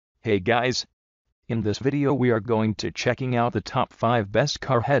Hey guys! In this video we are going to checking out the top 5 best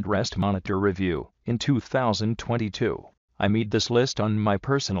car headrest monitor review in 2022. I made this list on my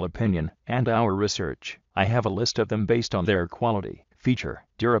personal opinion and our research. I have a list of them based on their quality, feature,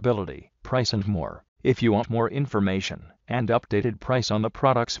 durability, price and more. If you want more information and updated price on the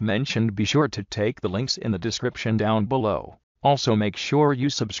products mentioned, be sure to take the links in the description down below. Also make sure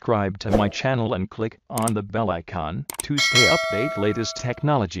you subscribe to my channel and click on the bell icon to stay updated latest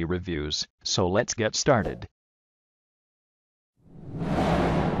technology reviews. So let's get started.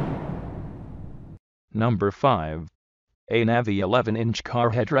 Number 5. A-Navi 11-inch car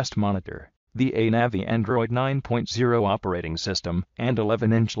headrest monitor. The A-Navi Android 9.0 operating system and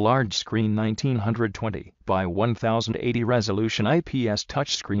 11-inch large screen 1920 by 1080 resolution IPS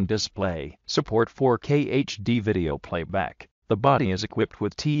touchscreen display support 4K HD video playback. The body is equipped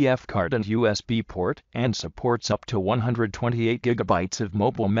with TF card and USB port and supports up to 128 GB of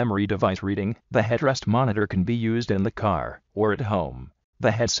mobile memory device reading. The headrest monitor can be used in the car or at home.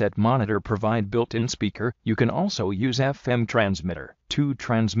 The headset monitor provides built-in speaker. You can also use FM transmitter to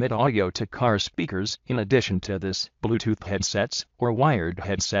transmit audio to car speakers. In addition to this, Bluetooth headsets or wired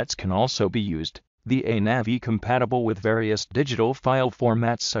headsets can also be used. The A-Navi compatible with various digital file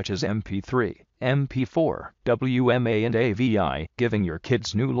formats such as MP3, MP4, WMA and AVI, giving your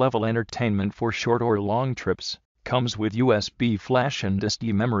kids new level entertainment for short or long trips. Comes with USB flash and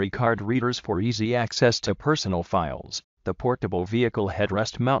SD memory card readers for easy access to personal files. The portable vehicle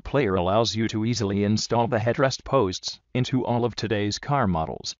headrest mount player allows you to easily install the headrest posts into all of today's car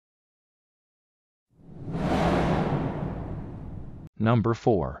models. Number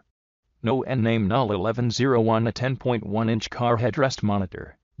 4. No Name Null 1101 a 10.1-inch car headrest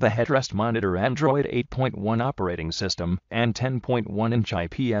monitor. The headrest monitor Android 8.1 operating system and 10.1-inch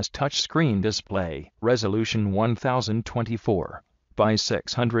IPS touchscreen display, resolution 1024 by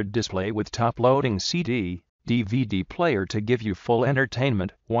 600 display with top-loading CD, DVD player to give you full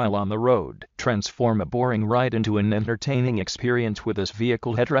entertainment while on the road. Transform a boring ride into an entertaining experience with this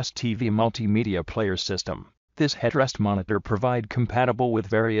vehicle headrest TV multimedia player system. This headrest monitor provides compatible with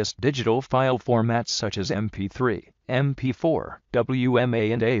various digital file formats such as MP3, MP4,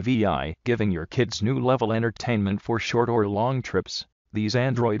 WMA and AVI, giving your kids new level entertainment for short or long trips. These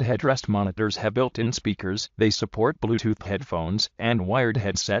Android headrest monitors have built-in speakers. They support Bluetooth headphones and wired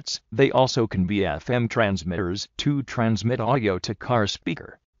headsets. They also can be FM transmitters to transmit audio to car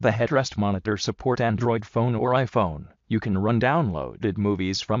speaker. The headrest monitor support Android phone or iPhone. You can run downloaded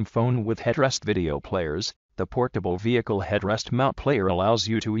movies from phone with headrest video players. The portable vehicle headrest mount player allows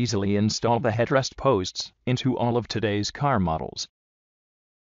you to easily install the headrest posts into all of today's car models.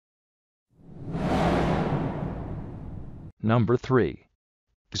 Number 3.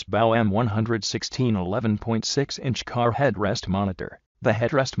 XBAO M116 11.6-inch car headrest monitor. The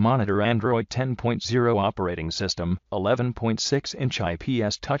headrest monitor Android 10.0 operating system, 11.6-inch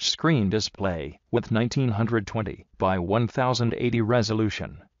IPS touchscreen display with 1920 by 1080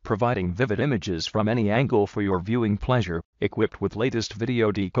 resolution, providing vivid images from any angle for your viewing pleasure. Equipped with latest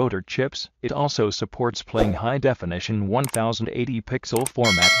video decoder chips, it also supports playing high-definition 1080 pixel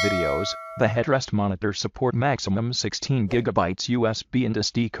format videos. The headrest monitor support maximum 16 GB USB and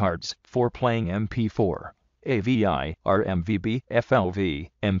SD cards for playing MP4, AVI, RMVB, FLV,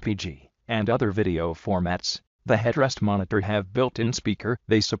 MPG, and other video formats. The headrest monitor have built-in speaker.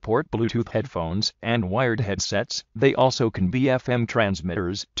 They support Bluetooth headphones and wired headsets. They also can be FM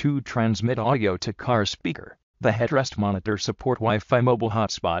transmitters to transmit audio to car speaker. The headrest monitor support Wi-Fi mobile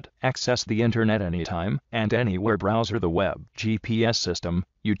hotspot, access the internet anytime and anywhere, browser the web, GPS system,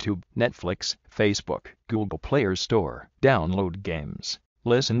 YouTube, Netflix, Facebook, Google Play Store, download games,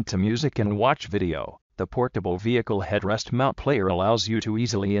 listen to music and watch video. The portable vehicle headrest mount player allows you to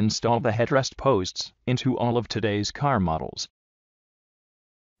easily install the headrest posts into all of today's car models.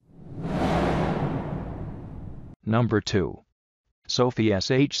 Number 2. Sofy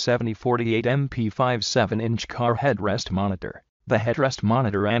SH7048 MP5 7-inch car headrest monitor. The headrest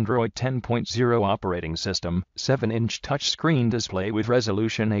monitor Android 10.0 operating system, 7-inch touchscreen display with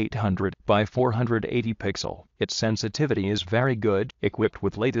resolution 800 by 480 pixel. Its sensitivity is very good. Equipped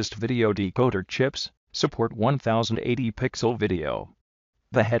with latest video decoder chips, support 1080 pixel video.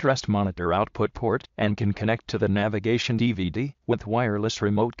 The headrest monitor output port and can connect to the navigation DVD with wireless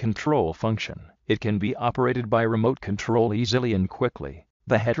remote control function. It can be operated by remote control easily and quickly.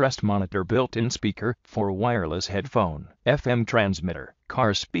 The headrest monitor built-in speaker for wireless headphone, FM transmitter,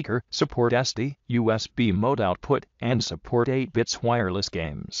 car speaker, support SD, USB mode output, and support 8 bits wireless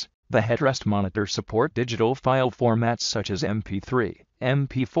games. The headrest monitor support digital file formats such as MP3,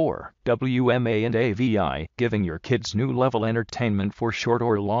 MP4, WMA and AVI, giving your kids new level entertainment for short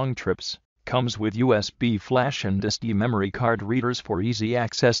or long trips. Comes with USB flash and SD memory card readers for easy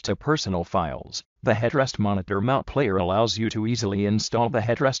access to personal files. The headrest monitor mount player allows you to easily install the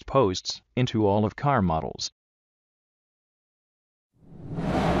headrest posts into all of car models.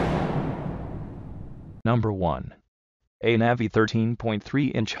 Number 1. E-MTB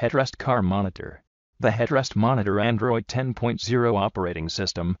 13.3-inch headrest car monitor. The headrest monitor Android 10.0 operating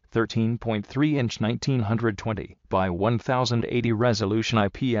system, 13.3-inch 1920 by 1080 resolution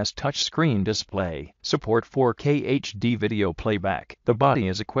IPS touchscreen display, support 4K HD video playback. The body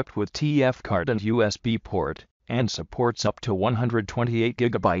is equipped with TF card and USB port, and supports up to 128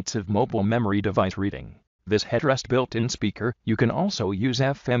 GB of mobile memory device reading. This headrest built-in speaker, you can also use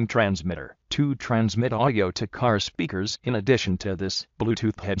FM transmitter to transmit audio to car speakers. In addition to this,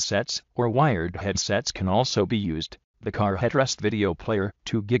 Bluetooth headsets or wired headsets can also be used. The car headrest video player,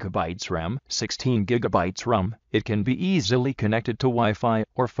 2 GB RAM, 16 GB ROM. It can be easily connected to Wi-Fi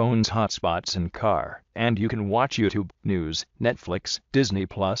or phone's hotspots in car, and you can watch YouTube, news, Netflix, Disney+,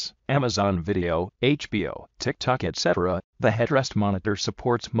 Amazon Video, HBO, TikTok, etc. The headrest monitor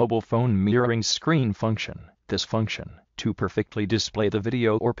supports mobile phone mirroring screen function. This function, to perfectly display the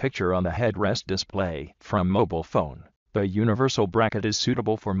video or picture on the headrest display from mobile phone. The universal bracket is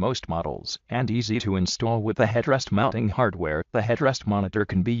suitable for most models and easy to install with the headrest mounting hardware. The headrest monitor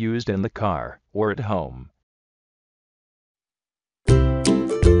can be used in the car or at home.